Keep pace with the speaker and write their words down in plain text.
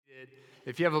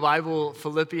If you have a Bible,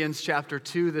 Philippians chapter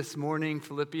 2 this morning,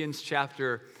 Philippians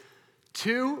chapter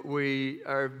 2. We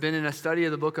have been in a study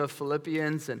of the book of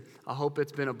Philippians, and I hope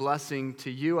it's been a blessing to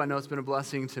you. I know it's been a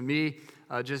blessing to me,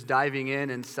 just diving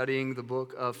in and studying the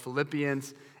book of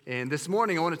Philippians. And this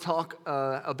morning, I want to talk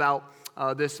about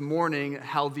this morning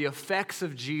how the effects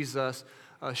of Jesus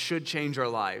should change our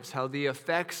lives, how the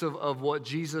effects of what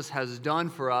Jesus has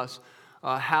done for us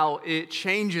how it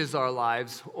changes our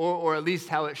lives, or at least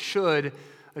how it should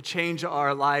change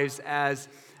our lives as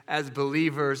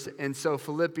believers. And so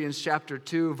Philippians chapter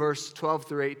 2, verse 12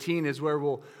 through 18 is where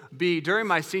we'll be. During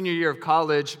my senior year of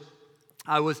college,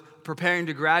 I was preparing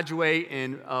to graduate,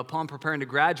 and upon preparing to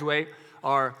graduate,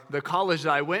 the college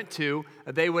that I went to,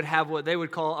 they would have what they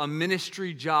would call a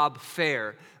ministry job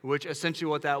fair, which essentially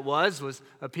what that was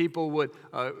people would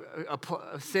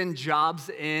send jobs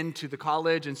into the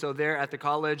college, and so there at the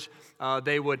college,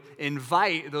 they would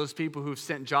invite those people who've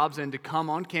sent jobs in to come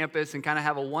on campus and kind of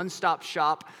have a one-stop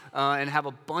shop and have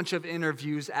a bunch of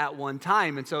interviews at one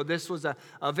time. And so this was a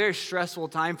very stressful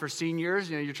time for seniors.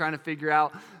 You know, you're trying to figure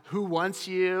out who wants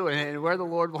you and where the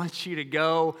Lord wants you to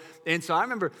go. And so I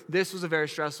remember this was a very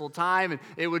stressful time, and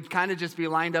it would kind of just be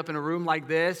lined up in a room like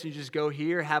this. You just go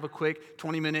here, have a quick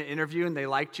 20-minute interview, and they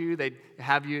liked you. They'd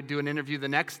have you do an interview the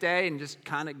next day and just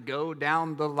kind of go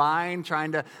down the line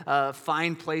trying to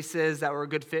find places that were a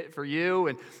good fit for you.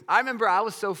 And I remember I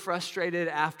was so frustrated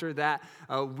after that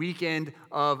weekend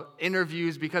of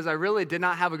interviews because I really did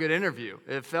not have a good interview.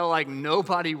 It felt like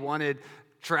nobody wanted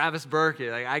Travis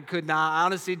Burkett. I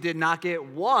honestly did not get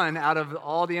one out of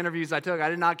all the interviews I took. I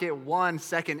did not get one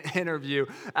second interview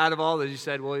out of all those. You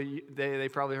said, well, they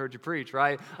probably heard you preach,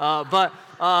 right? But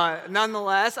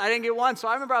nonetheless, I didn't get one. So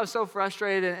I remember I was so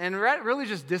frustrated and really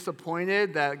just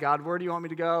disappointed that, God, where do you want me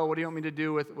to go? What do you want me to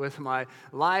do with my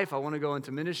life? I want to go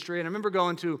into ministry. And I remember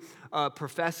going to a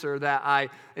professor that I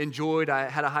enjoyed, I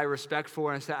had a high respect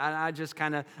for, and I just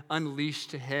kind of unleashed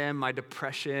to him my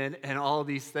depression and all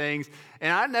these things.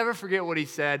 And I'll never forget what he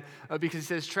said because he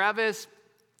says, Travis,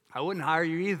 I wouldn't hire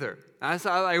you either. And I was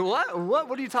like,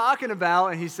 what are you talking about?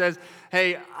 And he says,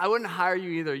 hey, I wouldn't hire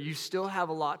you either. You still have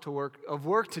a lot of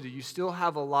work to do. You still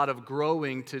have a lot of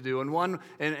growing to do. And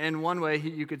one way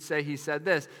you could say he said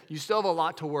this, you still have a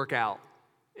lot to work out.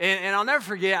 And I'll never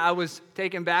forget, I was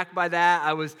taken back by that.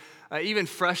 I was even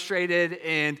frustrated,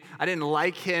 and I didn't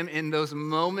like him in those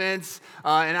moments.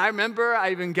 And I remember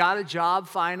I even got a job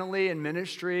finally in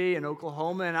ministry in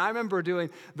Oklahoma, and I remember doing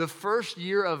the first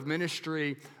year of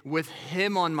ministry with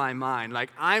him on my mind.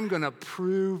 Like, I'm going to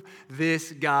prove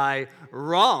this guy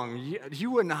wrong.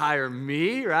 You wouldn't hire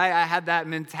me, right? I had that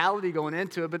mentality going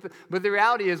into it, but the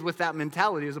reality is with that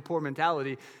mentality, it was a poor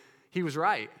mentality, he was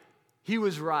right. He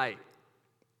was right.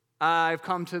 I've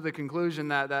come to the conclusion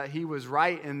that he was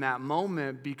right in that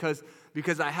moment because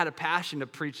I had a passion to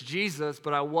preach Jesus,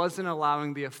 but I wasn't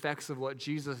allowing the effects of what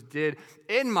Jesus did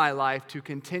in my life to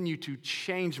continue to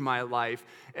change my life.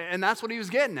 And that's what he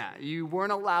was getting at. You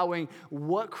weren't allowing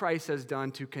what Christ has done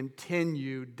to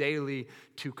continue daily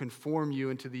to conform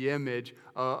you into the image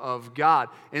of God.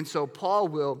 And so Paul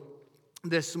will,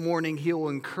 this morning, he will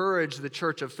encourage the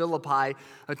church of Philippi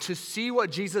to see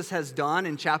what Jesus has done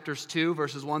in chapters 2,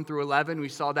 verses 1 through 11. We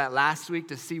saw that last week,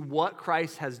 to see what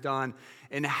Christ has done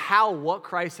and how what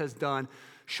Christ has done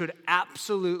should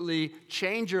absolutely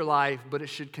change your life, but it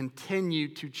should continue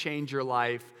to change your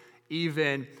life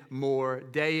even more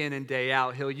day in and day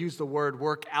out. He'll use the word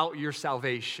work out your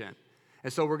salvation.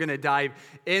 And so we're going to dive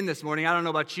in this morning. I don't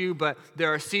know about you, but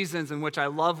there are seasons in which I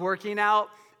love working out,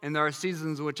 and there are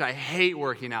seasons in which I hate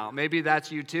working out. Maybe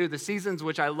that's you too. The seasons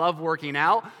which I love working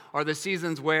out are the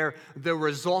seasons where the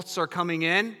results are coming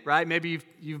in, right? Maybe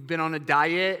you've been on a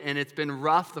diet and it's been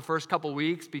rough the first couple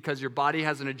weeks because your body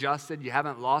hasn't adjusted. You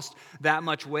haven't lost that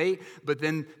much weight, but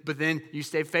then you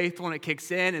stay faithful and it kicks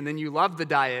in, and then you love the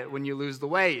diet when you lose the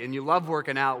weight, and you love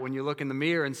working out when you look in the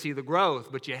mirror and see the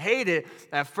growth, but you hate it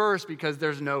at first because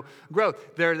there's no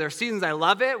growth. There are seasons I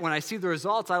love it. When I see the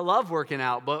results, I love working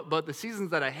out, but the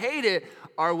seasons that I hate it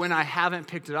are when I haven't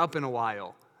picked it up in a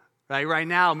while. Right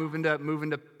now,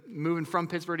 moving from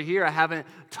Pittsburgh to here, I haven't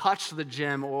touched the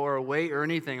gym or a weight or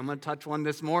anything. I'm going to touch one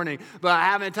this morning, but I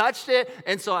haven't touched it,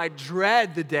 and so I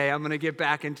dread the day I'm going to get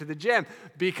back into the gym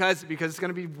because it's going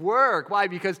to be work. Why?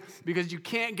 Because you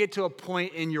can't get to a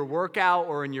point in your workout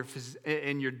or in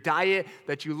your diet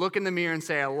that you look in the mirror and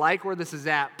say, I like where this is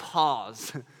at,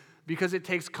 pause. Because it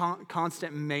takes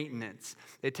constant maintenance.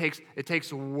 It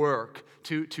takes work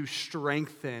to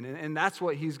strengthen. And that's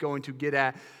what he's going to get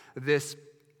at this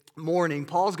morning.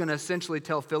 Paul's going to essentially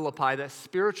tell Philippi that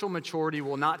spiritual maturity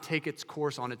will not take its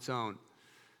course on its own.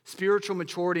 Spiritual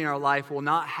maturity in our life will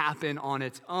not happen on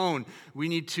its own. We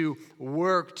need to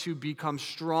work to become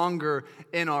stronger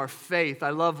in our faith. I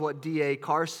love what D.A.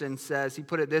 Carson says. He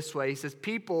put it this way. He says,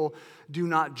 people do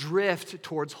not drift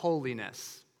towards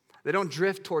holiness. They don't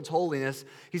drift towards holiness.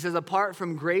 He says, apart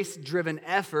from grace-driven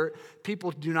effort,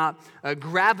 people do not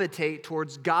gravitate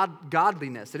towards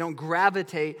godliness. They don't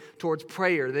gravitate towards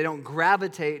prayer. They don't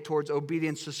gravitate towards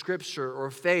obedience to Scripture or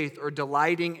faith or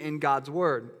delighting in God's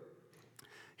Word.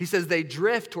 He says they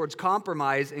drift towards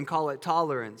compromise and call it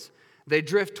tolerance. They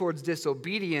drift towards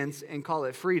disobedience and call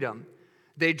it freedom.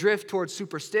 They drift towards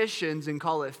superstitions and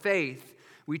call it faith.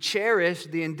 We cherish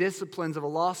the indisciplines of a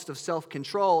loss of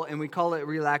self-control, and we call it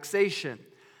relaxation.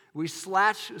 We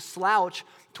slouch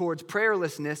towards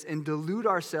prayerlessness and delude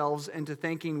ourselves into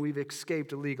thinking we've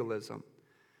escaped legalism.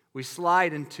 We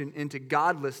slide into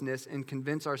godlessness and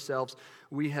convince ourselves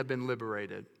we have been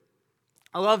liberated.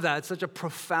 I love that. It's such a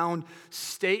profound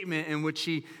statement in which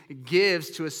he gives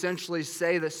to essentially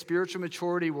say that spiritual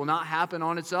maturity will not happen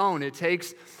on its own. It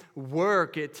takes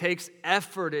work, it takes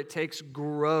effort, it takes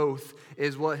growth,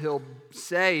 is what he'll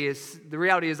say. The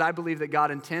reality is, I believe that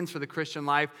God intends for the Christian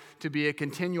life to be a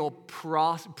continual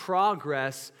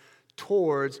progress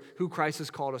towards who Christ has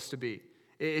called us to be.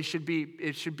 It should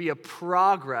be a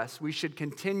progress. We should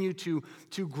continue to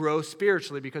grow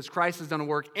spiritually because Christ has done a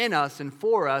work in us and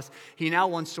for us. He now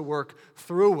wants to work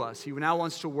through us. He now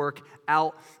wants to work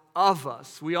out of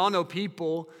us. We all know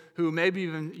people who maybe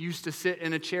even used to sit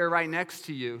in a chair right next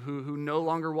to you who no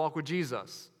longer walk with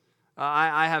Jesus.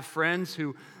 I have friends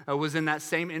who was in that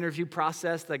same interview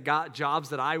process that got jobs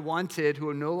that I wanted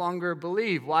who no longer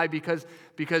believe. Why? Because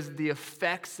the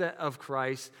effects of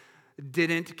Christ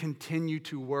didn't continue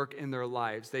to work in their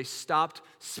lives. They stopped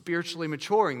spiritually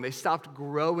maturing. They stopped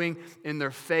growing in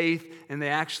their faith, and they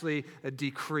actually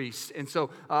decreased. And so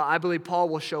I believe Paul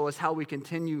will show us how we can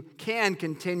continue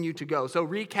to go. So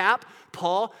recap,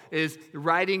 Paul is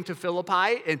writing to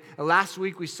Philippi, and last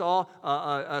week we saw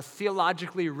a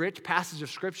theologically rich passage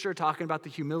of Scripture talking about the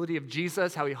humility of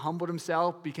Jesus, how he humbled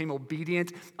himself, became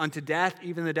obedient unto death,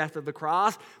 even the death of the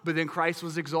cross, but then Christ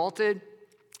was exalted.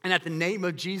 And at the name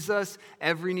of Jesus,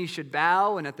 every knee should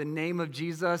bow. And at the name of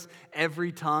Jesus,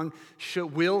 every tongue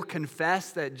will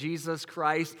confess that Jesus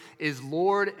Christ is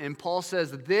Lord. And Paul says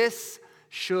this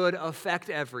should affect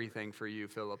everything for you,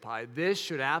 Philippi. This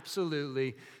should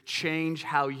absolutely change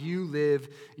how you live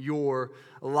your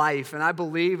life. And I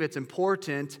believe it's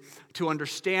important to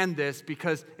understand this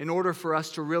because in order for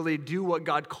us to really do what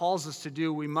God calls us to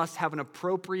do, we must have an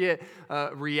appropriate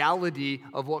reality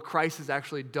of what Christ has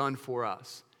actually done for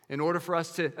us. In order for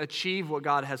us to achieve what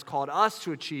God has called us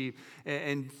to achieve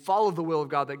and follow the will of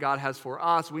God that God has for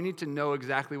us, we need to know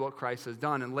exactly what Christ has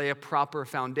done and lay a proper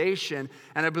foundation.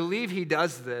 And I believe he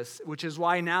does this, which is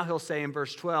why now he'll say in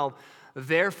verse 12,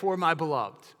 therefore, my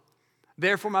beloved.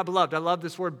 Therefore, my beloved. I love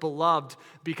this word beloved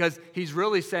because he's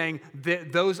really saying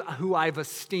that those who I've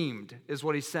esteemed is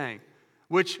what he's saying.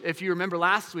 Which, if you remember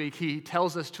last week, he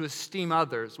tells us to esteem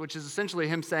others, which is essentially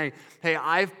him saying, hey,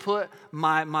 I've put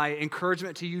my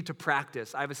encouragement to you to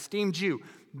practice. I've esteemed you.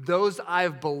 Those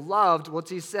I've beloved, what's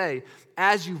he say?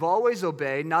 As you've always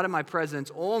obeyed, not in my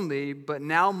presence only, but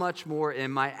now much more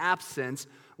in my absence,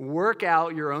 work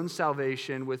out your own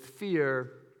salvation with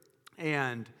fear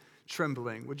and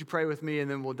trembling. Would you pray with me, and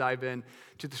then we'll dive in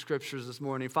to the Scriptures this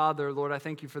morning. Father, Lord, I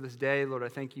thank you for this day. Lord, I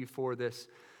thank you for this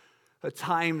a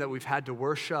time that we've had to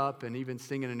worship and even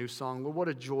sing in a new song. Lord, what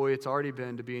a joy it's already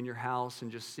been to be in your house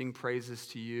and just sing praises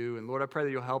to you. And Lord, I pray that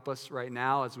you'll help us right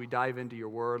now as we dive into your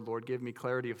word. Lord, give me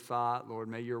clarity of thought. Lord,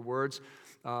 may your words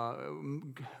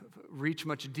reach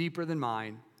much deeper than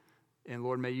mine. And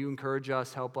Lord, may you encourage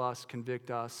us, help us,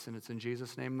 convict us. And it's in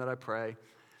Jesus' name that I pray.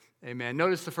 Amen.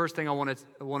 Notice the first thing I want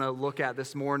to look at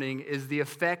this morning is the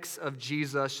effects of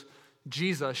Jesus.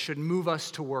 Jesus should move us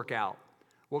to work out.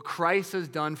 What Christ has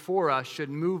done for us should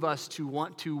move us to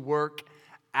want to work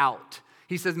out.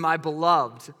 He says, my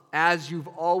beloved, as you've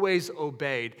always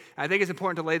obeyed. And I think it's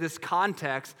important to lay this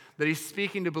context that he's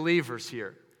speaking to believers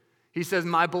here. He says,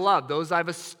 my beloved, those I've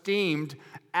esteemed,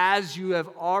 as you have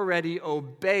already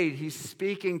obeyed. He's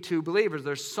speaking to believers.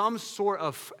 There's some sort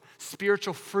of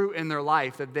spiritual fruit in their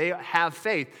life that they have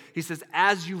faith. He says,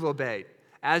 as you've obeyed.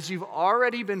 As you've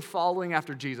already been following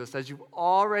after Jesus, as you've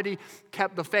already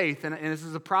kept the faith, and this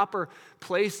is a proper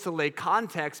place to lay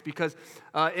context because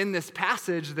in this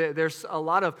passage there's a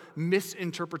lot of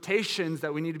misinterpretations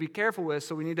that we need to be careful with,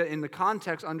 so we need to, in the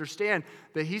context, understand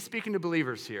that he's speaking to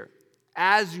believers here.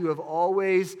 As you have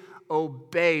always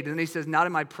obeyed. And he says, not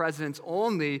in my presence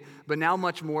only, but now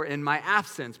much more in my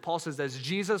absence. Paul says, as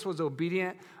Jesus was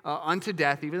obedient unto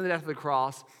death, even the death of the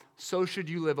cross, so should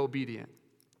you live obedient.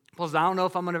 Paul says, I don't know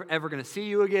if I'm ever going to see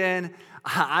you again.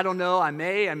 I don't know. I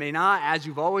may not, as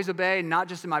you've always obeyed, not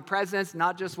just in my presence,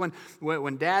 not just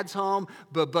when dad's home,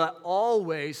 but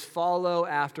always follow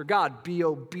after God. Be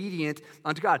obedient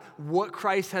unto God. What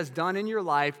Christ has done in your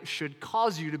life should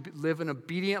cause you to live an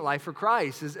obedient life for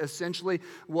Christ, is essentially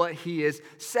what he is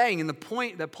saying. And the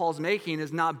point that Paul's making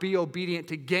is not be obedient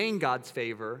to gain God's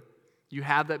favor. You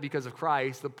have that because of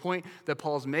Christ. The point that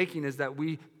Paul's making is that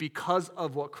because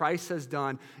of what Christ has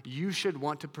done, you should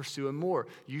want to pursue him more.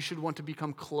 You should want to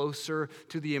become closer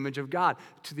to the image of God,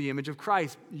 to the image of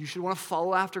Christ. You should want to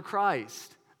follow after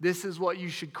Christ. This is what you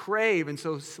should crave, and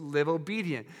so live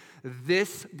obedient.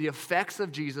 The effects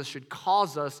of Jesus should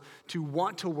cause us to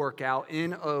want to work out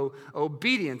in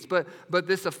obedience. But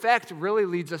this effect really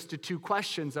leads us to two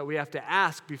questions that we have to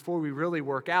ask before we really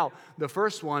work out. The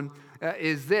first one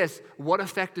is this: what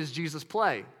effect does Jesus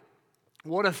play?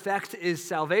 What effect is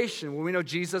salvation? Well, we know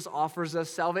Jesus offers us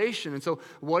salvation. And so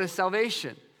what is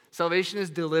salvation? Salvation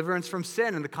is deliverance from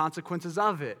sin and the consequences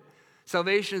of it.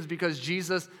 Salvation is because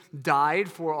Jesus died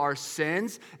for our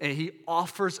sins, and he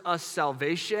offers us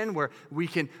salvation where we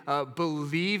can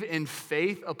believe in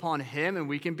faith upon him, and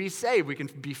we can be saved. We can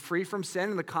be free from sin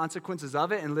and the consequences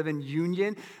of it and live in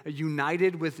union,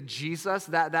 united with Jesus.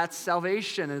 That's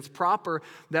salvation, and it's proper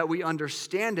that we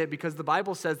understand it because the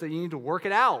Bible says that you need to work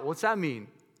it out. What's that mean?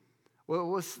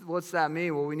 What's that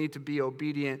mean? Well, we need to be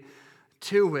obedient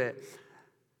to it.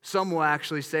 Some will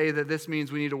actually say that this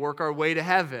means we need to work our way to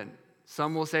heaven.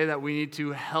 Some will say that we need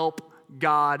to help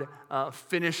God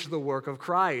finish the work of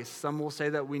Christ. Some will say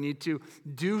that we need to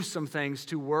do some things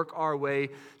to work our way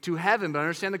to heaven. But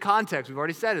understand the context. We've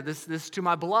already said it. This is to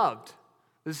my beloved.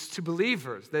 This is to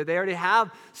believers. They already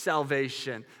have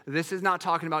salvation. This is not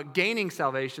talking about gaining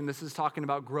salvation. This is talking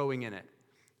about growing in it.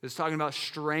 This is talking about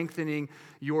strengthening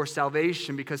your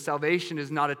salvation, because salvation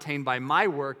is not attained by my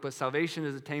work, but salvation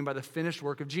is attained by the finished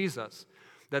work of Jesus.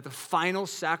 That the final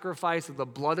sacrifice of the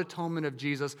blood atonement of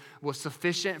Jesus was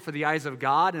sufficient for the eyes of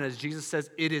God. And as Jesus says,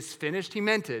 it is finished, he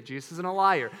meant it. Jesus isn't a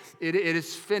liar. It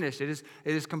is finished. It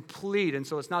is complete. And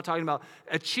so it's not talking about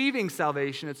achieving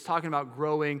salvation. It's talking about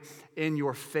growing in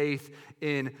your faith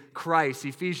in Christ.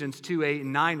 Ephesians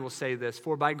 2:8-9 will say this: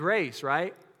 for by grace,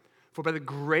 right? For by the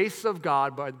grace of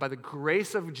God, by the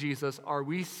grace of Jesus, are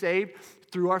we saved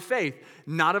through our faith,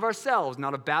 not of ourselves,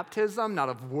 not of baptism, not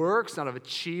of works, not of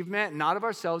achievement, not of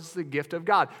ourselves. It's the gift of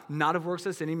God, not of works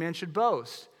lest any man should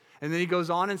boast. And then he goes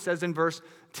on and says in verse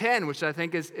 10, which I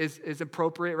think is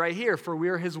appropriate right here: for we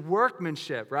are his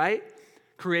workmanship, right?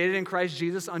 Created in Christ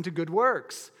Jesus unto good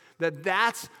works.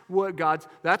 That's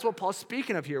what Paul's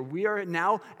speaking of here. We are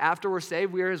now, after we're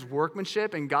saved, we are his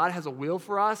workmanship, and God has a will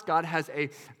for us. God has a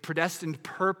predestined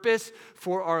purpose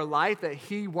for our life that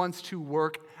he wants to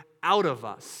work out of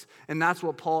us. And that's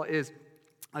what Paul is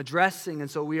addressing.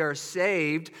 And so we are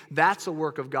saved. That's a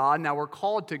work of God. Now we're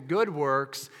called to good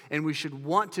works, and we should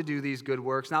want to do these good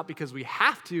works, not because we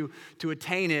have to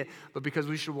attain it, but because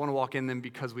we should want to walk in them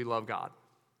because we love God,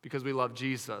 because we love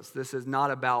Jesus. This is not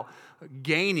about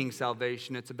gaining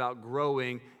salvation. It's about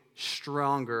growing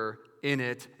stronger in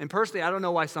it. And personally, I don't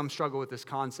know why some struggle with this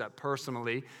concept.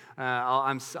 Personally,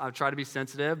 I'll try to be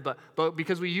sensitive, but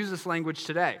because we use this language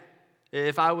today.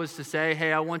 If I was to say,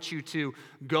 hey, I want you to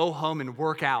go home and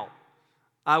work out,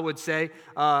 I would say,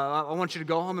 I want you to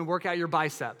go home and work out your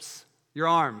biceps, your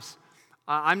arms.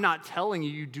 I'm not telling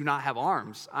you do not have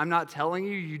arms. I'm not telling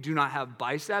you do not have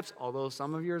biceps, although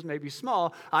some of yours may be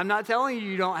small. I'm not telling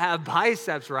you don't have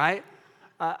biceps, right?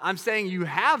 I'm saying you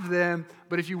have them,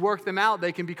 but if you work them out,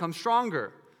 they can become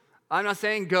stronger. I'm not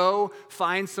saying go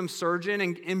find some surgeon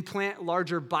and implant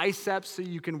larger biceps so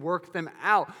you can work them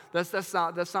out. That's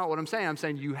not what I'm saying. I'm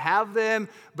saying you have them,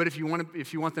 but if you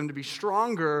want them to be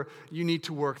stronger, you need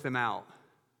to work them out.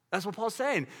 That's what Paul's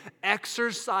saying.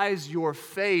 Exercise your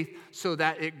faith so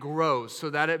that it grows, so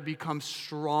that it becomes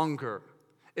stronger,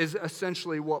 is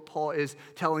essentially what Paul is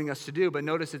telling us to do. But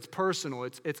notice it's personal.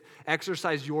 It's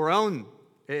exercise your own.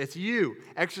 It's you.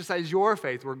 Exercise your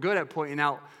faith. We're good at pointing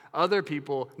out other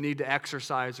people need to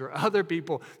exercise, or other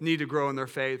people need to grow in their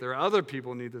faith, or other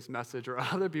people need this message, or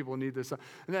other people need this. And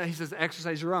then he says,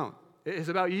 exercise your own. It's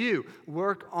about you.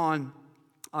 Work on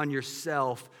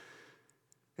yourself.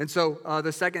 And so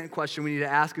the second question we need to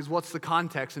ask is, what's the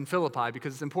context in Philippi?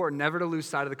 Because it's important never to lose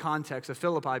sight of the context of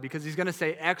Philippi, because he's going to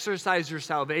say, exercise your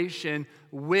salvation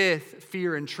with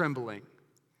fear and trembling.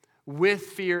 With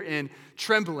fear and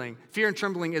trembling. Fear and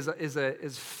trembling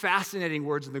is fascinating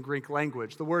words in the Greek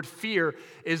language. The word fear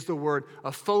is the word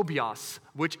phobios,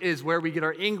 which is where we get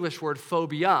our English word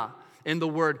phobia. And the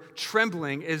word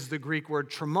trembling is the Greek word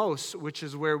tremos, which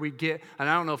is where we get, and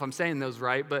I don't know if I'm saying those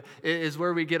right, but it is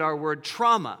where we get our word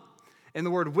trauma. And the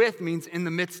word with means in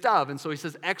the midst of. And so he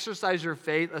says, exercise your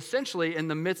faith essentially in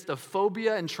the midst of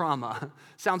phobia and trauma.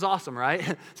 Sounds awesome,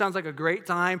 right? Sounds like a great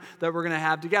time that we're going to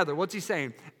have together. What's he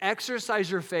saying?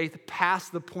 Exercise your faith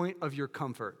past the point of your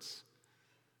comforts.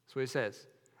 That's what he says.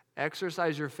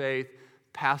 Exercise your faith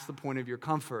past the point of your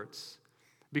comforts.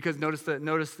 Because notice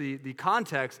the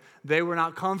context. They were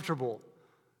not comfortable.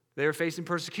 They were facing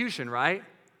persecution, right?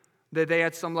 That they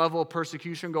had some level of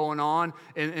persecution going on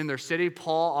in their city.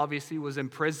 Paul obviously was in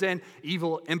prison.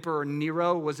 Evil Emperor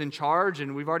Nero was in charge,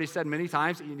 and we've already said many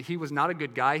times he was not a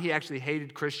good guy. He actually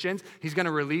hated Christians. He's going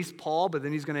to release Paul, but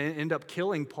then he's going to end up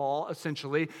killing Paul,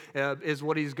 essentially, is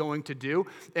what he's going to do.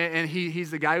 And he's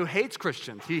the guy who hates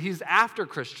Christians. He's after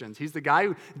Christians. He's the guy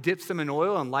who dips them in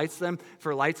oil and lights them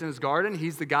for lights in his garden.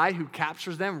 He's the guy who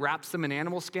captures them, wraps them in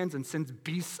animal skins, and sends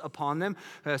beasts upon them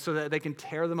so that they can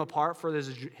tear them apart for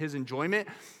his enjoyment.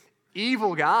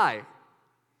 Evil guy,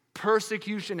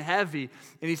 persecution heavy.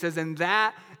 And he says, in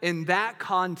that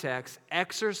context,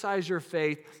 exercise your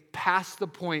faith past the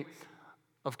point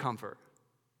of comfort.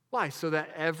 Why? So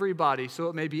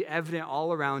it may be evident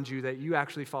all around you that you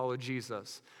actually follow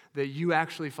Jesus, that you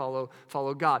actually follow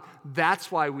God.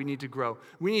 That's why we need to grow.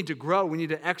 We need to grow. We need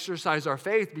to exercise our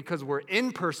faith because we're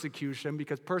in persecution,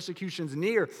 because persecution's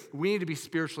near. We need to be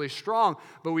spiritually strong,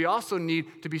 but we also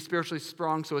need to be spiritually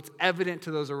strong so it's evident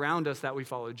to those around us that we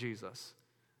follow Jesus.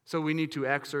 So we need to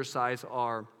exercise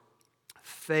our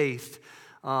faith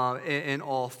in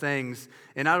all things.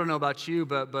 And I don't know about you,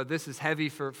 but this is heavy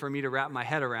for me to wrap my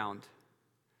head around.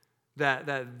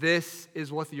 That this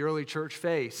is what the early church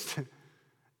faced.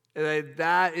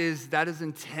 That is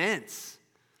intense.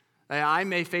 I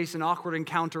may face an awkward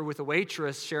encounter with a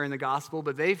waitress sharing the gospel,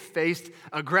 but they faced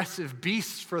aggressive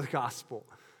beasts for the gospel.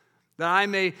 That I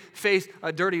may face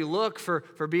a dirty look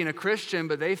for being a Christian,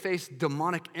 but they faced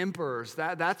demonic emperors.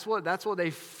 That's what they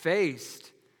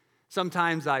faced.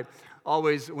 Sometimes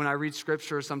when I read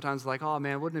scripture, sometimes like, oh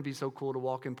man, wouldn't it be so cool to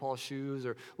walk in Paul's shoes?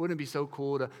 Or wouldn't it be so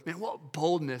cool what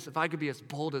boldness, if I could be as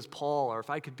bold as Paul, or if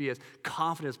I could be as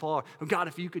confident as Paul, or God,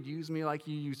 if you could use me like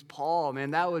you used Paul,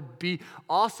 man, that would be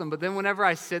awesome. But then whenever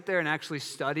I sit there and actually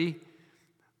study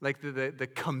like the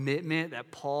commitment that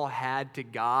Paul had to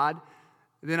God,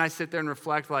 then I sit there and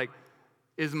reflect like,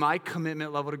 is my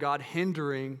commitment level to God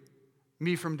hindering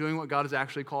me from doing what God has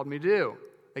actually called me to do?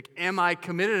 Like, am I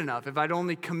committed enough? If I'd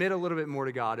only commit a little bit more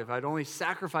to God, if I'd only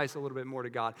sacrifice a little bit more to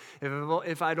God,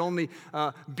 if I'd only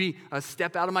be a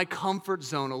step out of my comfort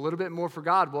zone a little bit more for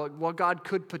God, what God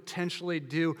could potentially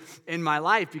do in my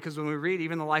life. Because when we read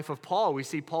even the life of Paul, we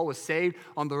see Paul was saved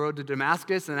on the road to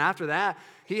Damascus, and after that,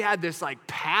 he had this like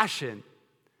passion,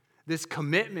 this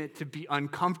commitment to be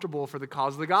uncomfortable for the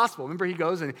cause of the gospel. Remember, he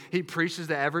goes and he preaches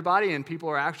to everybody, and people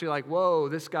are actually like, whoa,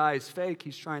 this guy's fake.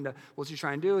 What's he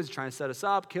trying to do? Is he trying to set us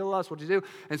up, kill us? What'd he do?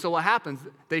 And so what happens?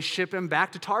 They ship him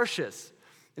back to Tarshish.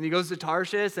 And he goes to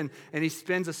Tarshish, and he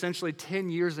spends essentially 10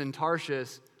 years in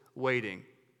Tarshish waiting.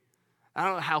 I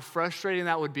don't know how frustrating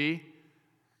that would be.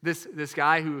 This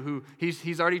guy who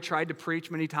he's already tried to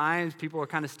preach many times. People are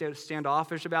kind of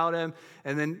standoffish about him.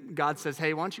 And then God says,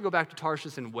 hey, why don't you go back to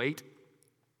Tarshish and wait?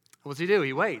 What's he do?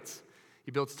 He waits.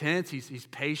 He builds tents. He's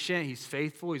patient. He's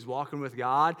faithful. He's walking with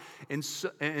God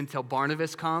until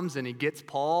Barnabas comes and he gets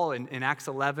Paul in Acts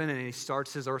 11, and he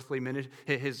starts his earthly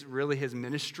his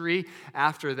ministry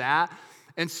after that.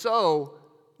 And so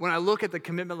when I look at the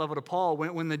commitment level to Paul,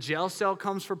 when the jail cell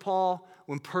comes for Paul,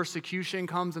 when persecution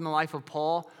comes in the life of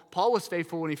Paul was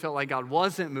faithful when he felt like God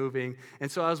wasn't moving. And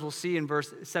so as we'll see in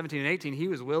verse 17 and 18, he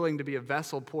was willing to be a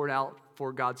vessel poured out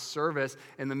for God's service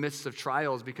in the midst of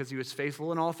trials because he was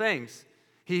faithful in all things.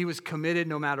 He was committed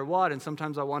no matter what. And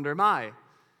sometimes I wonder, am I?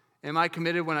 Am I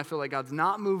committed when I feel like God's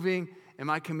not moving? Am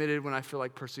I committed when I feel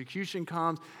like persecution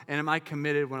comes? And am I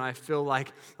committed when I feel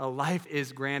like life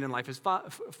is grand and life is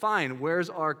fine? Where's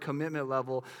our commitment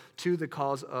level to the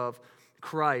cause of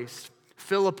Christ?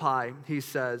 Philippi, he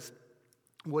says,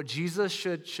 what Jesus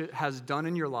has done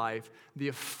in your life, the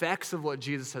effects of what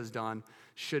Jesus has done,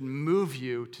 should move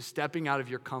you to stepping out of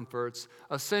your comforts,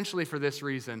 essentially for this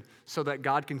reason, so that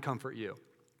God can comfort you.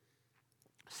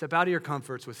 Step out of your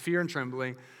comforts with fear and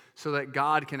trembling so that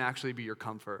God can actually be your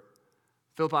comfort.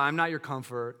 Philippi, I'm not your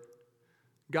comfort.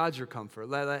 God's your comfort.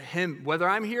 Let him, whether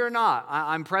I'm here or not,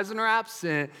 I'm present or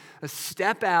absent,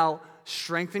 step out,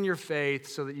 strengthen your faith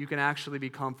so that you can actually be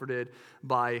comforted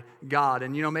by God.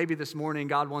 And maybe this morning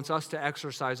God wants us to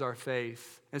exercise our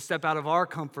faith and step out of our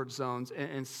comfort zones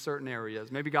in certain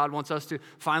areas. Maybe God wants us to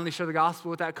finally share the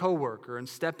gospel with that coworker and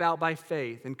step out by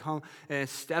faith and come and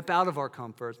step out of our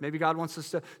comforts. Maybe God wants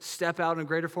us to step out in a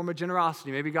greater form of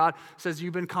generosity. Maybe God says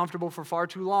you've been comfortable for far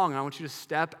too long, and I want you to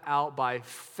step out by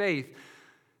faith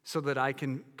so that I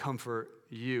can comfort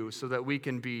you, so that we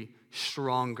can be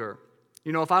stronger.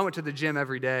 If I went to the gym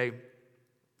every day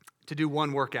to do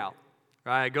one workout,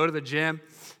 right? I go to the gym,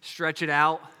 stretch it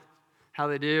out, how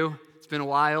they do. It's been a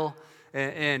while,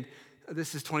 and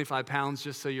this is 25 pounds,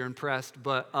 just so you're impressed,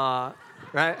 but,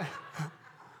 right?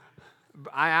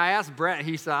 I asked Brett,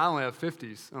 he said, I only have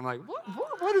 50s. I'm like,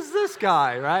 what is this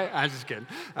guy, right? I'm just kidding.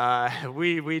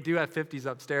 We do have 50s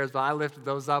upstairs, but I lifted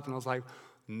those up, and I was like,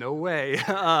 no way.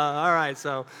 All right,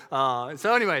 so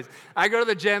anyways, I go to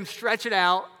the gym, stretch it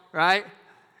out, right?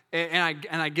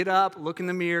 And I get up, look in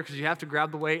the mirror, because you have to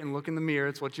grab the weight and look in the mirror.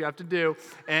 It's what you have to do.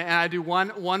 And I do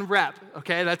one rep,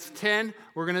 okay? That's 10.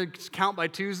 We're going to count by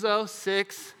twos, though.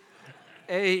 6,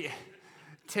 8,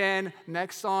 10.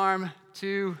 Next arm,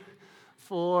 2,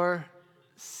 4,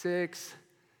 6,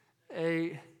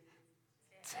 8,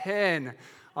 10.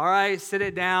 All right, sit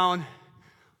it down.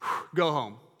 Go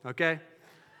home, okay?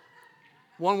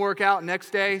 One workout, next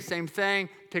day, same thing.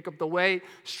 Pick up the weight,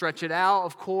 stretch it out,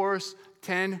 of course.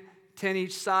 10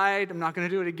 each side. I'm not going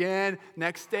to do it again.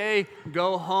 Next day,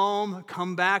 go home,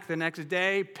 come back the next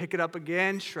day, pick it up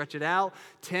again, stretch it out.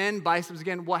 10 biceps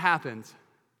again. What happens?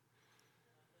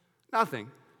 Nothing.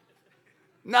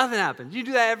 Nothing happens. You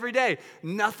do that every day.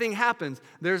 Nothing happens.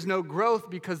 There's no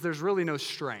growth because there's really no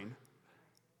strain.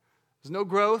 There's no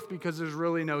growth because there's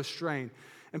really no strain.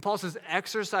 And Paul says,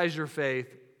 exercise your faith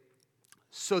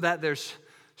so that there's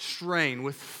strain,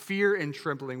 with fear and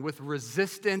trembling, with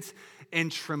resistance and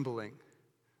trembling,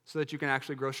 so that you can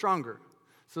actually grow stronger,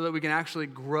 so that we can actually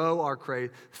grow our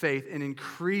faith and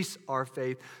increase our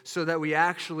faith so that we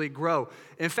actually grow.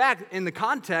 In fact, in the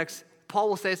context, Paul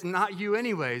will say it's not you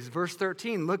anyways. Verse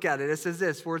 13, look at it. It says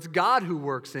this, for it's God who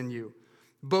works in you,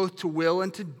 both to will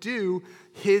and to do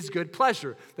his good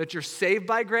pleasure, that you're saved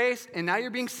by grace and now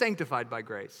you're being sanctified by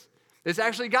grace. It's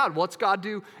actually God. What's God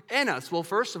do in us? Well,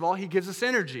 first of all, he gives us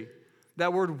energy.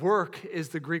 That word work is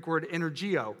the Greek word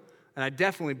energio, and I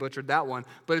definitely butchered that one,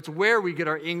 but it's where we get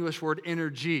our English word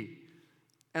energy.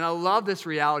 And I love this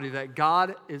reality that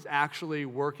God is actually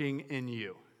working in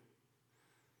you.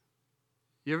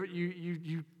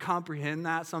 You comprehend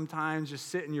that sometimes? Just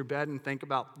sit in your bed and think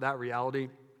about that reality,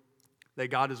 that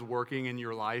God is working in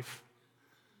your life.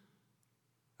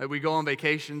 That we go on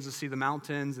vacations to see the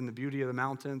mountains and the beauty of the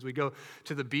mountains. We go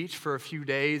to the beach for a few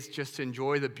days just to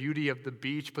enjoy the beauty of the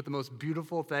beach. But the most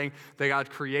beautiful thing that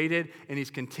God created and he's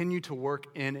continued to work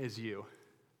in is you.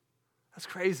 That's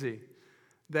crazy.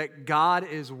 That God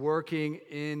is working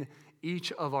in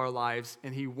each of our lives,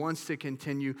 and he wants to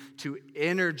continue to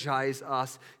energize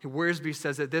us. Wiersbe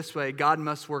says it this way, God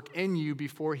must work in you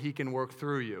before he can work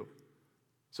through you.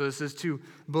 So this is to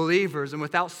believers, and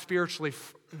without spiritual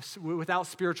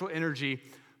energy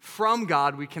from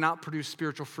God, we cannot produce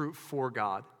spiritual fruit for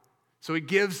God. So he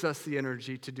gives us the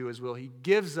energy to do his will. He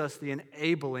gives us the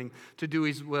enabling to do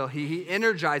his will. He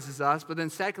energizes us, but then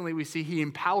secondly, we see he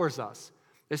empowers us.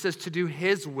 It says to do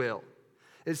his will.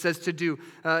 It says to do,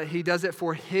 he does it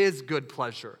for his good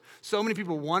pleasure. So many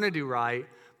people want to do right,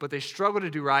 but they struggle to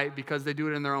do right because they do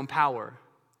it in their own power.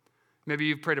 Maybe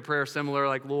you've prayed a prayer similar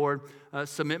like, Lord,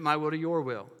 submit my will to your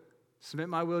will. Submit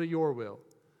my will to your will.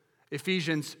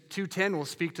 Ephesians 2:10 will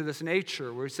speak to this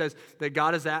nature where it says that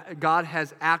God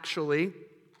has actually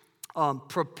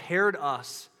prepared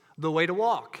us the way to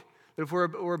walk. That if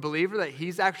we're a believer, that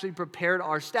he's actually prepared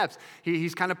our steps.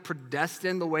 He's kind of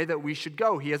predestined the way that we should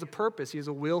go. He has a purpose. He has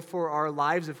a will for our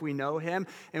lives if we know him.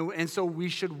 And so we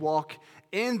should walk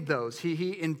in those.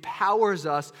 He empowers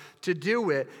us to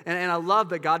do it. And I love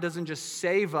that God doesn't just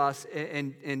save us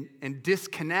and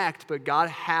disconnect, but God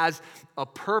has a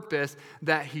purpose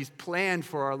that he's planned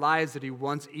for our lives that he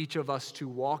wants each of us to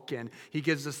walk in. He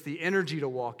gives us the energy to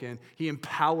walk in. He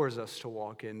empowers us to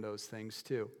walk in those things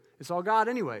too. It's all God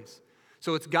anyways.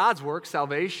 So it's God's work,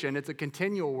 salvation. It's a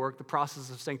continual work, the process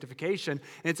of sanctification.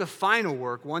 And it's a final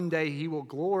work. One day he will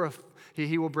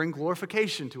bring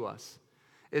glorification to us.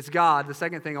 It's God. The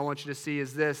second thing I want you to see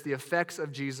is this. The effects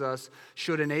of Jesus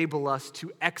should enable us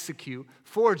to execute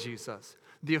for Jesus.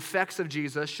 The effects of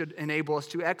Jesus should enable us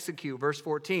to execute. Verse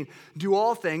 14, do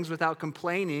all things without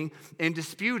complaining and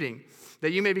disputing,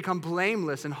 that you may become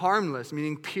blameless and harmless,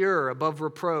 meaning pure, above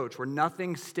reproach, where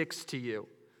nothing sticks to you.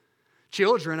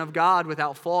 Children of God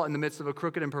without fault in the midst of a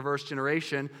crooked and perverse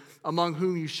generation, among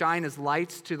whom you shine as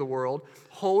lights to the world,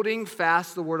 holding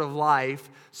fast the word of life,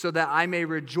 so that I may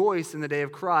rejoice in the day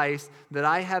of Christ, that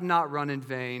I have not run in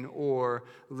vain or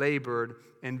labored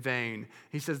in vain.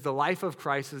 He says the life of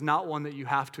Christ is not one that you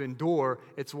have to endure,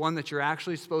 it's one that you're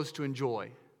actually supposed to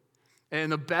enjoy.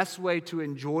 And the best way to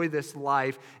enjoy this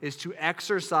life is to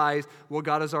exercise what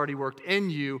God has already worked in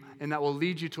you, and that will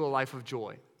lead you to a life of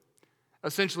joy.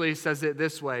 Essentially, he says it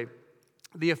this way: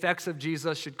 the effects of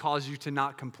Jesus should cause you to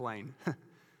not complain.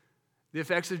 The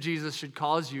effects of Jesus should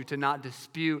cause you to not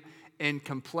dispute and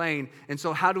complain. And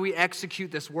so how do we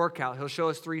execute this workout? He'll show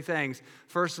us three things.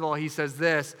 First of all, he says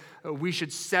this: we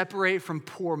should separate from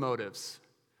poor motives.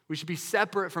 We should be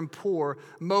separate from poor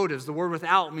motives. The word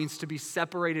without means to be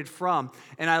separated from.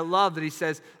 And I love that he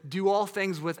says, do all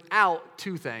things without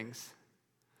two things.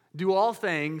 Do all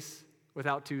things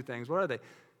without two things. What are they?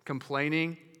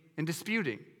 Complaining and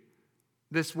disputing.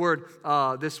 This word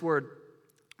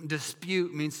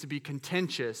dispute means to be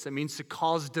contentious. It means to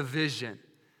cause division.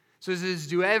 So it says,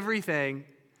 do everything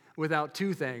without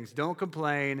two things. Don't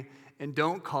complain and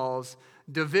don't cause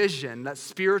division. That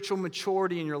spiritual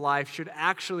maturity in your life should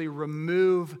actually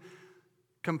remove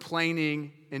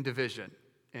complaining and division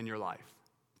in your life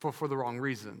for the wrong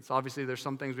reasons. Obviously, there's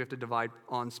some things we have to divide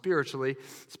on spiritually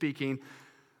speaking.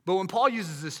 But when Paul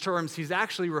uses these terms, he's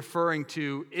actually referring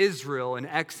to Israel in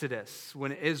Exodus.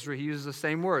 He uses the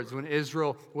same words. When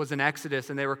Israel was in Exodus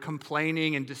and they were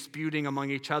complaining and disputing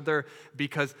among each other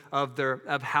because of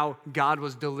how God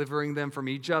was delivering them from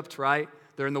Egypt, right?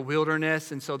 They're in the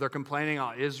wilderness, and so they're complaining,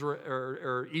 Israel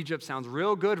or Egypt sounds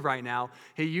real good right now.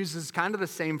 He uses kind of the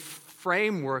same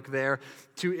framework there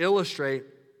to illustrate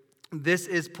this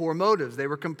is poor motives. They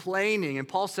were complaining, and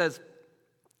Paul says,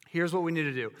 here's what we need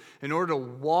to do. In order to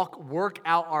work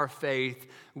out our faith,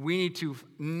 we need to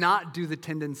not do the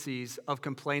tendencies of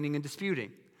complaining and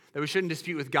disputing. That we shouldn't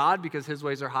dispute with God because his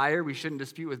ways are higher. We shouldn't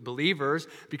dispute with believers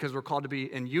because we're called to be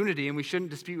in unity. And we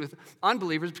shouldn't dispute with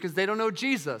unbelievers because they don't know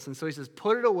Jesus. And so he says,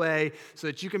 put it away so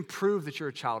that you can prove that you're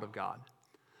a child of God.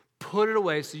 Put it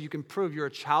away so you can prove you're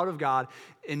a child of God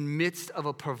in midst of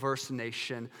a perverse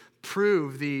nation.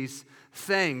 Prove these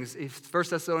things. 1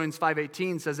 Thessalonians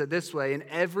 5:18 says it this way: in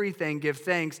everything give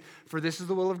thanks, for this is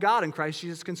the will of God in Christ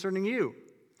Jesus concerning you.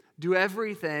 Do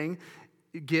everything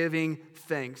giving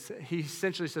thanks. He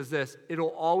essentially says this: it'll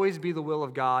always be the will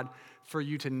of God for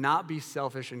you to not be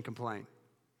selfish and complain.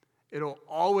 It'll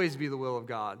always be the will of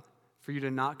God for you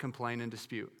to not complain and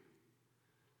dispute.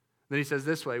 Then he says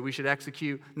this way: we should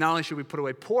execute, not only should we put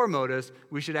away poor motives,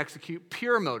 we should execute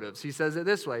pure motives. He says it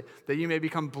this way: that you may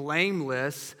become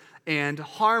blameless and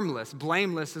harmless.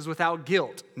 Blameless is without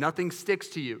guilt. Nothing sticks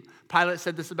to you. Pilate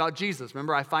said this about Jesus.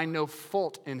 Remember, I find no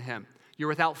fault in him. You're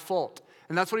without fault.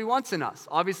 And that's what he wants in us.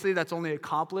 Obviously, that's only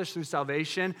accomplished through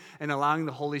salvation and allowing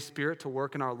the Holy Spirit to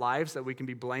work in our lives that we can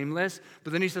be blameless.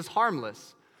 But then he says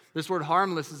harmless. This word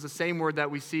harmless is the same word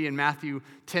that we see in Matthew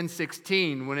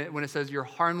 10:16 when it says you're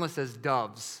harmless as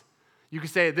doves. You can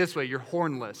say it this way: you're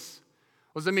hornless.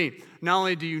 What does it mean? Not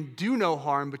only do you do no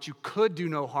harm, but you could do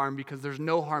no harm because there's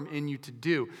no harm in you to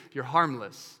do. You're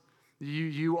harmless.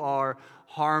 You are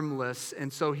harmless.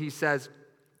 And so he says,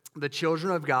 the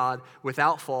children of God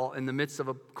without fault in the midst of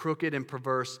a crooked and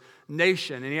perverse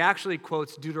nation. And he actually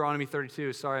quotes Deuteronomy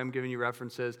 32. Sorry, I'm giving you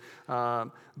references.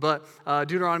 But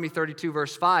Deuteronomy 32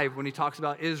 verse 5, when he talks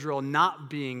about Israel not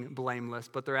being blameless,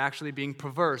 but they're actually being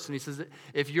perverse. And he says,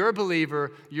 if you're a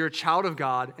believer, you're a child of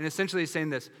God. And essentially he's saying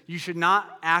this: you should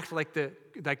not act like the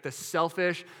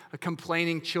selfish,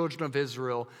 complaining children of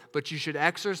Israel, but you should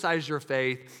exercise your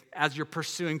faith as you're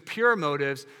pursuing pure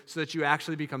motives so that you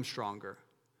actually become stronger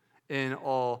in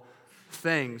all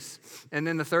things. And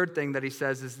then the third thing that he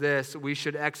says is this: we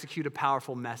should execute a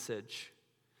powerful message.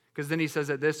 Because then he says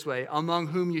it this way: among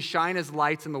whom you shine as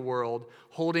lights in the world,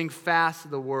 holding fast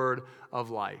the word of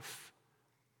life.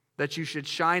 That you should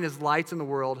shine as lights in the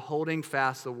world, holding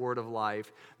fast the word of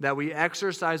life. That we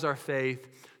exercise our faith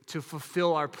to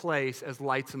fulfill our place as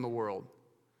lights in the world.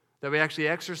 That we actually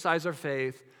exercise our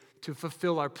faith to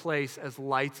fulfill our place as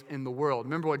lights in the world.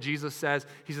 Remember what Jesus says?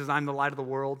 He says, I'm the light of the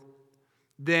world.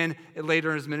 Then later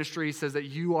in his ministry, he says that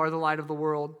you are the light of the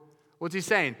world. What's he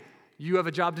saying? You have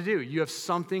a job to do. You have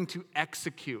something to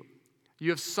execute.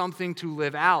 You have something to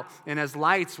live out. And as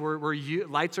lights,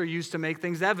 lights are used to make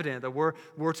things evident, that we're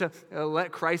to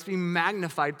let Christ be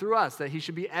magnified through us, that he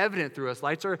should be evident through us.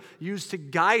 Lights are used to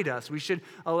guide us. We should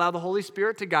allow the Holy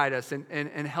Spirit to guide us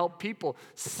and help people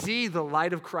see the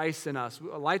light of Christ in us.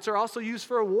 Lights are also used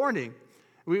for a warning.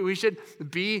 We should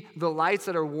be the lights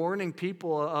that are warning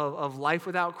people of life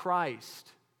without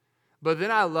Christ. But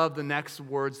then I love the next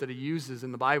words that he uses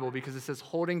in the Bible because it says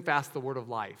holding fast the word of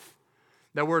life.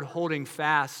 That word holding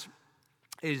fast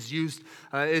is used,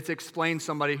 it's explained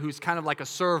somebody who's kind of like a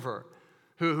server,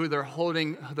 who they're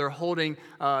holding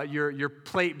your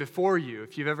plate before you.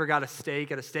 If you've ever got a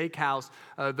steak at a steakhouse,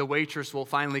 the waitress will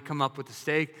finally come up with the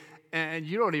steak, and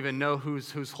you don't even know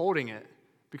who's holding it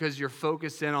because you're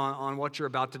focused in on what you're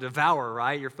about to devour,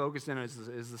 right? You're focused in,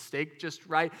 is the steak just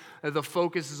right? The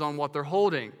focus is on what they're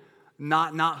holding,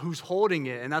 not who's holding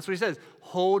it. And that's what he says,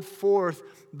 hold forth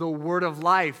the word of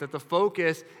life, that the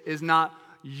focus is not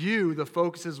you, the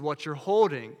focus is what you're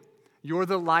holding. You're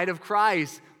the light of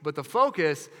Christ, but the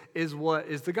focus is what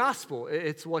is the gospel.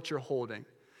 It's what you're holding.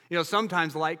 You know,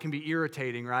 sometimes light can be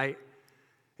irritating, right?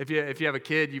 If you have a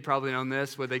kid, you probably know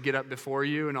this, where they get up before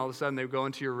you and all of a sudden they go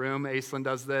into your room. Aislinn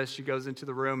does this. She goes into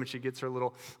the room and she gets her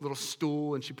little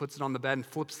stool and she puts it on the bed and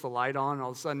flips the light on. And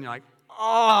all of a sudden you're like,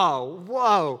 oh,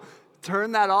 whoa.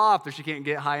 Turn that off. But she can't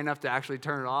get high enough to actually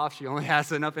turn it off. She only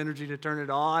has enough energy to turn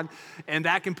it on. And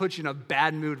that can put you in a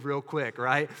bad mood real quick,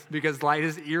 right? Because light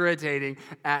is irritating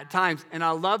at times. And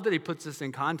I love that he puts this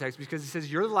in context because he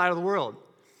says, you're the light of the world.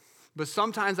 But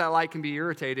sometimes that light can be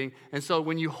irritating. And so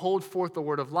when you hold forth the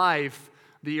word of life,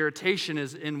 the irritation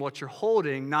is in what you're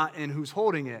holding, not in who's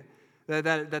holding it.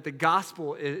 That the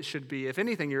gospel it should be, if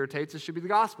anything irritates, it should be the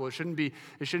gospel. It shouldn't be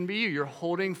you. You're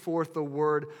holding forth the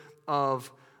word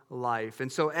of life.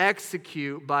 And so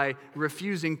execute by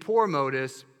refusing poor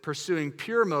motives, pursuing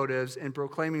pure motives, and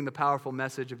proclaiming the powerful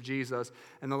message of Jesus.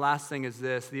 And the last thing is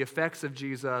this: the effects of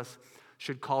Jesus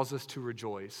should cause us to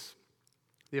rejoice.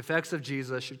 The effects of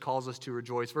Jesus should cause us to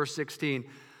rejoice. Verse 16,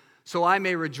 so I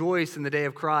may rejoice in the day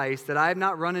of Christ, that I have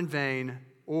not run in vain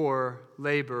or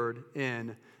labored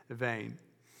in vain.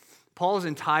 Paul's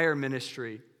entire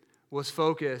ministry was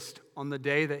focused on the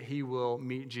day that he will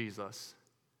meet Jesus.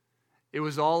 It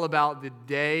was all about the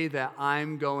day that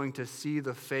I'm going to see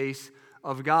the face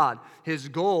of God. His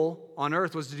goal on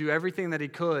earth was to do everything that he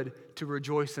could to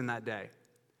rejoice in that day.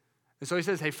 And so he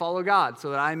says, hey, follow God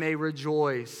so that I may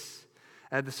rejoice,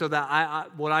 so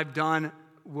that what I've done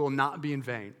will not be in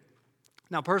vain.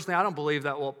 Now, personally, I don't believe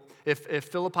that, if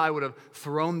Philippi would have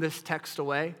thrown this text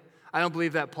away, I don't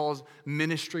believe that Paul's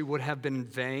ministry would have been in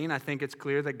vain. I think it's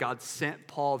clear that God sent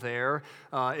Paul there.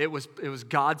 It was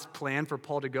God's plan for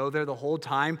Paul to go there the whole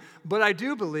time. But I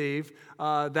do believe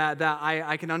that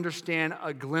I can understand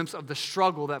a glimpse of the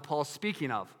struggle that Paul's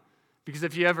speaking of. Because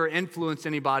if you ever influence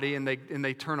anybody and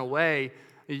they turn away,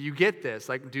 you get this.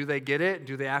 Like, do they get it?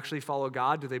 Do they actually follow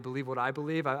God? Do they believe what I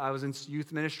believe? I was in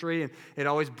youth ministry, and it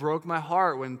always broke my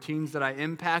heart when teens that I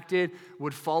impacted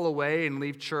would fall away and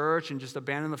leave church and just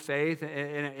abandon the faith,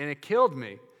 and it killed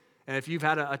me. And if you've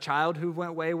had a child who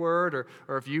went wayward,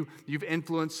 or if you've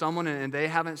influenced someone and they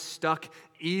haven't stuck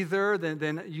either,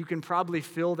 then you can probably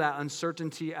feel that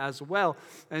uncertainty as well.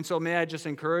 And so may I just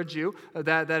encourage you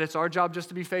that it's our job just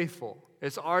to be faithful.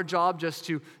 It's our job just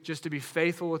to be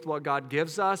faithful with what God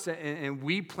gives us, and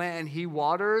we plant and He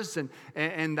waters, and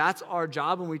that's our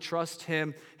job, and we trust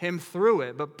Him through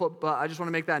it. But I just want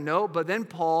to make that note. But then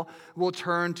Paul will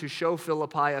turn to show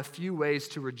Philippi a few ways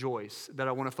to rejoice that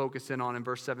I want to focus in on in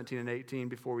verse 17 and 18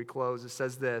 before we close. It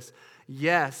says this: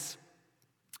 yes,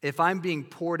 if I'm being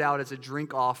poured out as a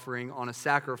drink offering on a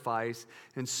sacrifice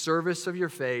in service of your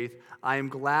faith, I am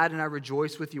glad and I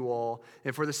rejoice with you all.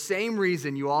 And for the same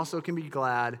reason, you also can be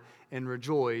glad and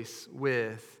rejoice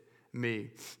with me.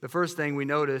 The first thing we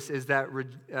notice is that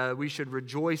we should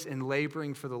rejoice in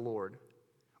laboring for the Lord.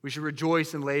 We should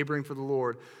rejoice in laboring for the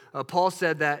Lord. Paul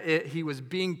said that he was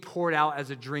being poured out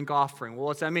as a drink offering. Well,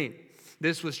 what's that mean?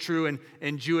 This was true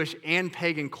in Jewish and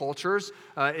pagan cultures.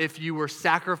 If you were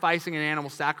sacrificing an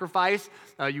animal sacrifice,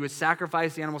 you would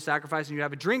sacrifice the animal sacrifice and you'd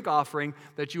have a drink offering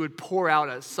that you would pour out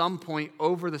at some point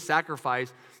over the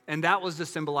sacrifice. And that was to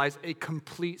symbolize a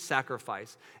complete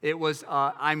sacrifice. It was,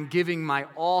 I'm giving my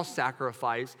all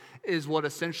sacrifice, is what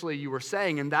essentially you were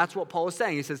saying. And that's what Paul is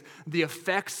saying. He says, the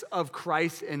effects of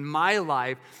Christ in my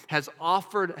life has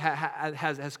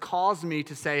caused me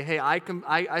to say, hey, I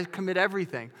commit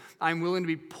everything. I'm willing to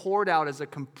be poured out as a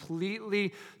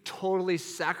completely, totally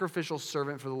sacrificial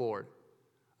servant for the Lord.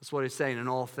 That's what he's saying. In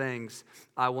all things,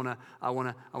 I want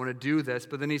to do this.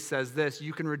 But then he says this: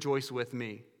 you can rejoice with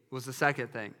me. Was the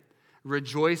second thing.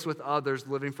 Rejoice with others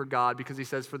living for God, because he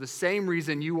says, for the same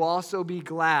reason, you also be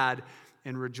glad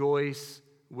and rejoice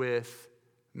with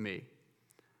me.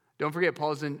 Don't forget,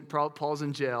 Paul's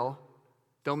in jail.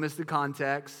 Don't miss the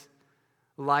context.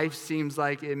 Life seems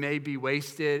like it may be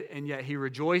wasted, and yet he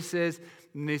rejoices,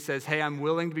 and he says, hey, I'm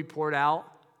willing to be poured out.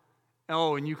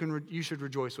 Oh, and you should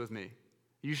rejoice with me.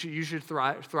 You should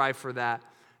thrive for that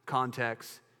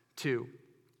context 2.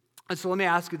 And so let me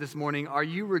ask you this morning, are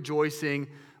you rejoicing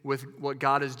with what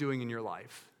God is doing in your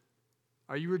life?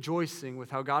 Are you rejoicing with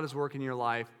how God is working in your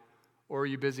life, or are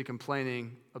you busy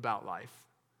complaining about life?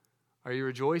 Are you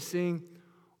rejoicing,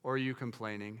 or are you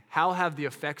complaining? How have the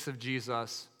effects of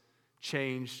Jesus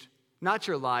changed, not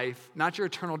your life, not your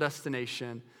eternal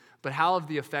destination, but how have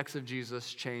the effects of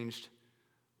Jesus changed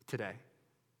today?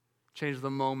 Changed the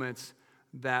moments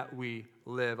that we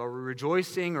live. Are we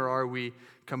rejoicing or are we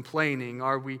complaining?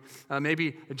 Are we,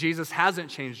 maybe Jesus hasn't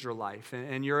changed your life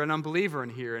and you're an unbeliever in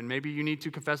here, and maybe you need to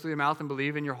confess with your mouth and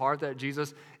believe in your heart that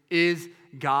Jesus is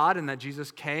God and that Jesus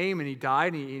came and he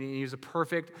died and he was a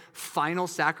perfect final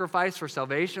sacrifice for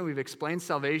salvation. We've explained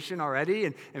salvation already,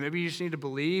 and maybe you just need to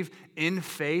believe in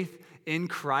faith in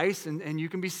Christ, and you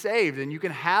can be saved, and you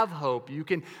can have hope. You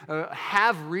can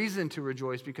have reason to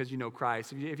rejoice because you know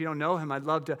Christ. If you don't know him, I'd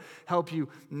love to help you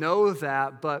know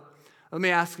that. But let me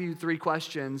ask you 3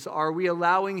 questions. Are we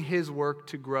allowing his work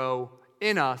to grow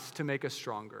in us to make us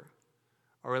stronger?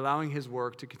 Are we allowing his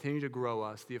work to continue to grow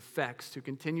us, the effects to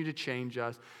continue to change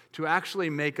us, to actually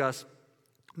make us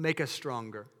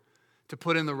stronger, to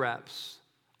put in the reps?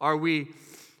 Are we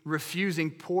refusing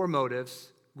poor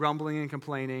motives, grumbling and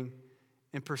complaining,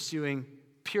 and pursuing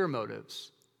pure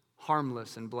motives,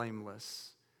 harmless and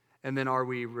blameless? And then are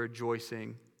we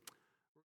rejoicing